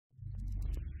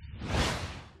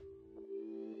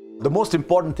The most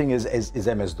important thing is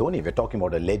MS Dhoni. We're talking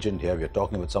about a legend here. We're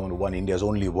talking about someone who won India's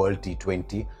only World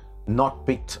T20, not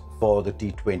picked for the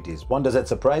T20s. One, does that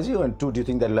surprise you? And two, do you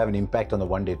think that will have an impact on the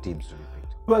one-day teams to be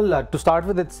picked? Well, to start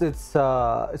with, it's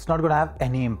not going to have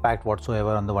any impact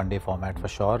whatsoever on the one-day format for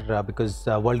sure, because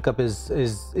World Cup is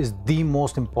the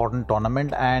most important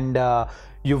tournament, and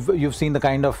you've seen the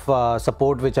kind of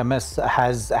support which MS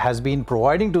has been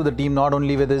providing to the team, not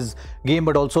only with his game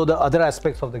but also the other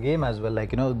aspects of the game as well,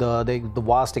 like the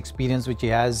vast experience which he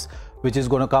has, which is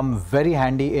going to come very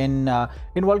handy in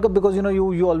World Cup, because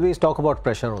you always talk about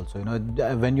pressure also.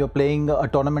 When you're playing a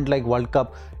tournament like World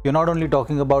Cup, you're not only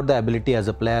talking about the ability as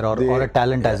a player or a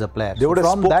talent as a player. They would have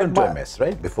spoken to MS,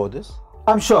 right, before this?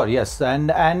 I'm sure, yes,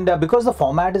 and because the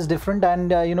format is different,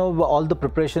 and all the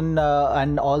preparation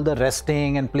and all the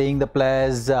resting and playing the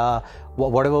players,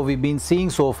 whatever we've been seeing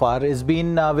so far has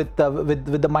been with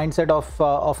the mindset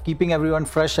of keeping everyone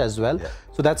fresh as well. Yeah.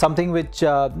 So that's something which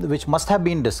must have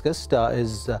been discussed,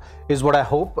 is what I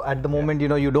hope. At the moment,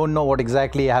 you don't know what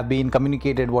exactly have been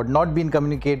communicated, what not been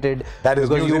communicated. That is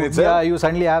news in itself. Yeah, you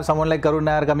suddenly have someone like Karun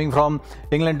Nair coming from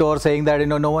England tour saying that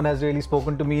no one has really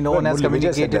spoken to me, no one has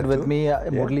communicated with me.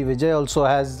 Murli Vijay also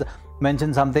has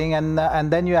mentioned something,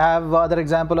 and then you have other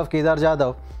example of Kedar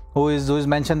Jadhav, who is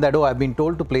mentioned that, I've been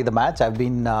told to play the match. I've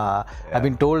been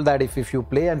told that if you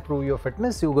play and prove your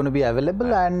fitness, you're going to be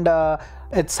available, and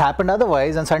it's happened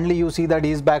otherwise, and suddenly you see that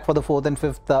he's back for the 4th and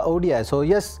 5th ODI. So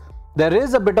yes, there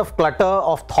is a bit of clutter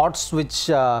of thoughts which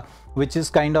is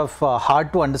kind of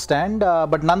hard to understand,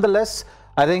 but nonetheless,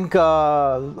 I think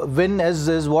win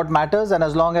is what matters, and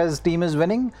as long as team is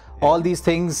winning, all these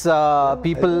things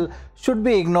people should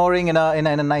be ignoring in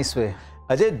a nice way.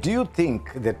 Ajay, do you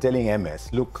think they're telling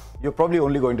MS, look, you're probably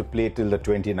only going to play till the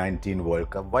 2019 World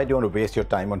Cup. Why do you want to waste your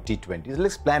time on T20s?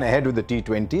 Let's plan ahead with the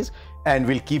T20s and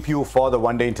we'll keep you for the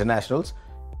one-day internationals.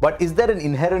 But is there an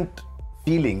inherent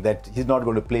feeling that he's not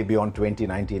going to play beyond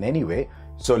 2019 anyway?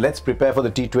 So let's prepare for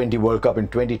the T20 World Cup in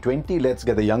 2020. Let's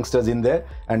get the youngsters in there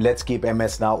and let's keep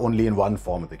MS now only in one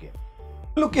form of the game.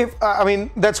 Look,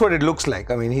 that's what it looks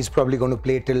like. He's probably going to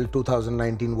play till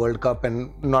 2019 World Cup and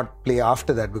not play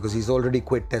after that, because he's already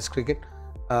quit Test cricket.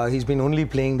 He's been only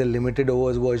playing the limited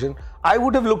overs version. I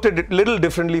would have looked at it a little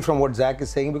differently from what Zach is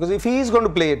saying, because if he is going to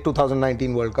play at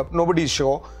 2019 World Cup, nobody's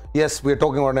sure. Yes, we're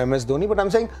talking about MS Dhoni, but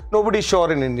I'm saying nobody's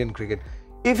sure in Indian cricket.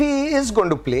 If he is going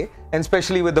to play, and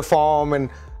especially with the form and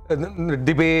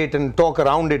debate and talk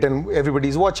around it and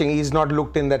everybody's watching, he's not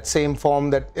looked in that same form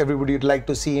that everybody would like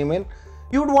to see him in.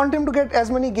 You would want him to get as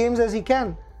many games as he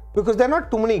can, because there are not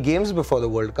too many games before the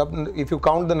World Cup. If you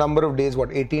count the number of days,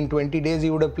 18, 20 days he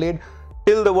would have played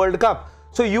till the World Cup.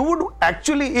 So you would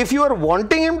actually, if you are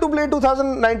wanting him to play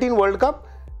 2019 World Cup,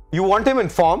 you want him in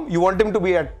form, you want him to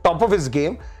be at top of his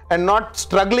game and not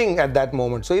struggling at that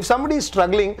moment. So if somebody is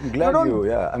struggling,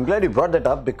 I'm glad you brought that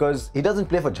up, because he doesn't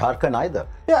play for Jharkhand either.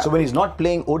 Yeah. So when he's not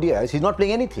playing ODIs, he's not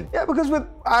playing anything. Yeah, because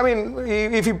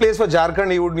if he plays for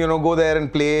Jharkhand, he would go there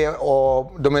and play.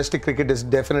 Or domestic cricket is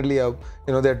definitely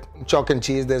that chalk and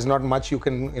cheese. There's not much you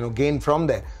can gain from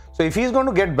there. So if he's going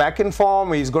to get back in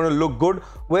form, he's going to look good.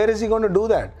 Where is he going to do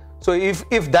that? So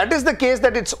if that is the case,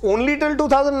 that it's only till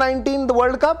 2019 the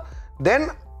World Cup, then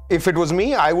if it was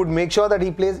me, I would make sure that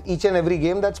he plays each and every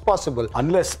game that's possible.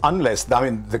 Unless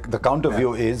the counter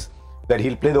view is that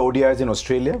he'll play the ODIs in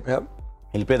Australia. Yep.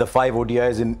 He'll play the 5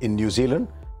 ODIs in New Zealand,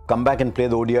 come back and play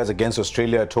the ODIs against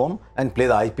Australia at home and play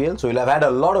the IPL. So he'll have had a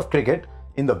lot of cricket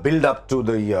in the build-up to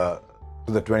the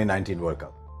 2019 World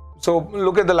Cup. So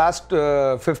look at the last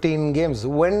 15 games.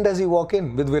 When does he walk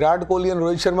in? With Virat Kohli and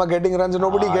Rohit Sharma getting runs,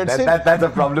 nobody gets in. That's a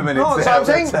problem in itself. So I'm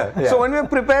saying, so when we're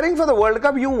preparing for the World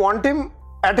Cup, you want him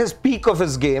at his peak of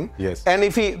his game. Yes. And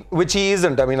which he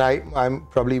isn't. I'm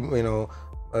probably, too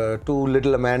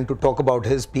little a man to talk about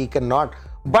his peak and not.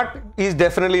 But he's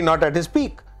definitely not at his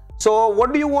peak. So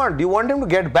what do you want? You want him to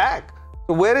get back.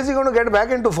 So where is he going to get back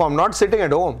into form? Not sitting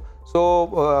at home.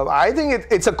 So I think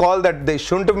it's a call that they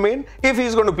shouldn't have made if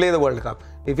he's going to play the World Cup.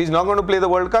 If he's not going to play the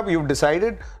World Cup, you've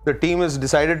decided, the team has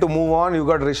decided to move on, you've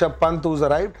got Rishabh Pant who's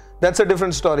arrived, that's a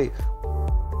different story.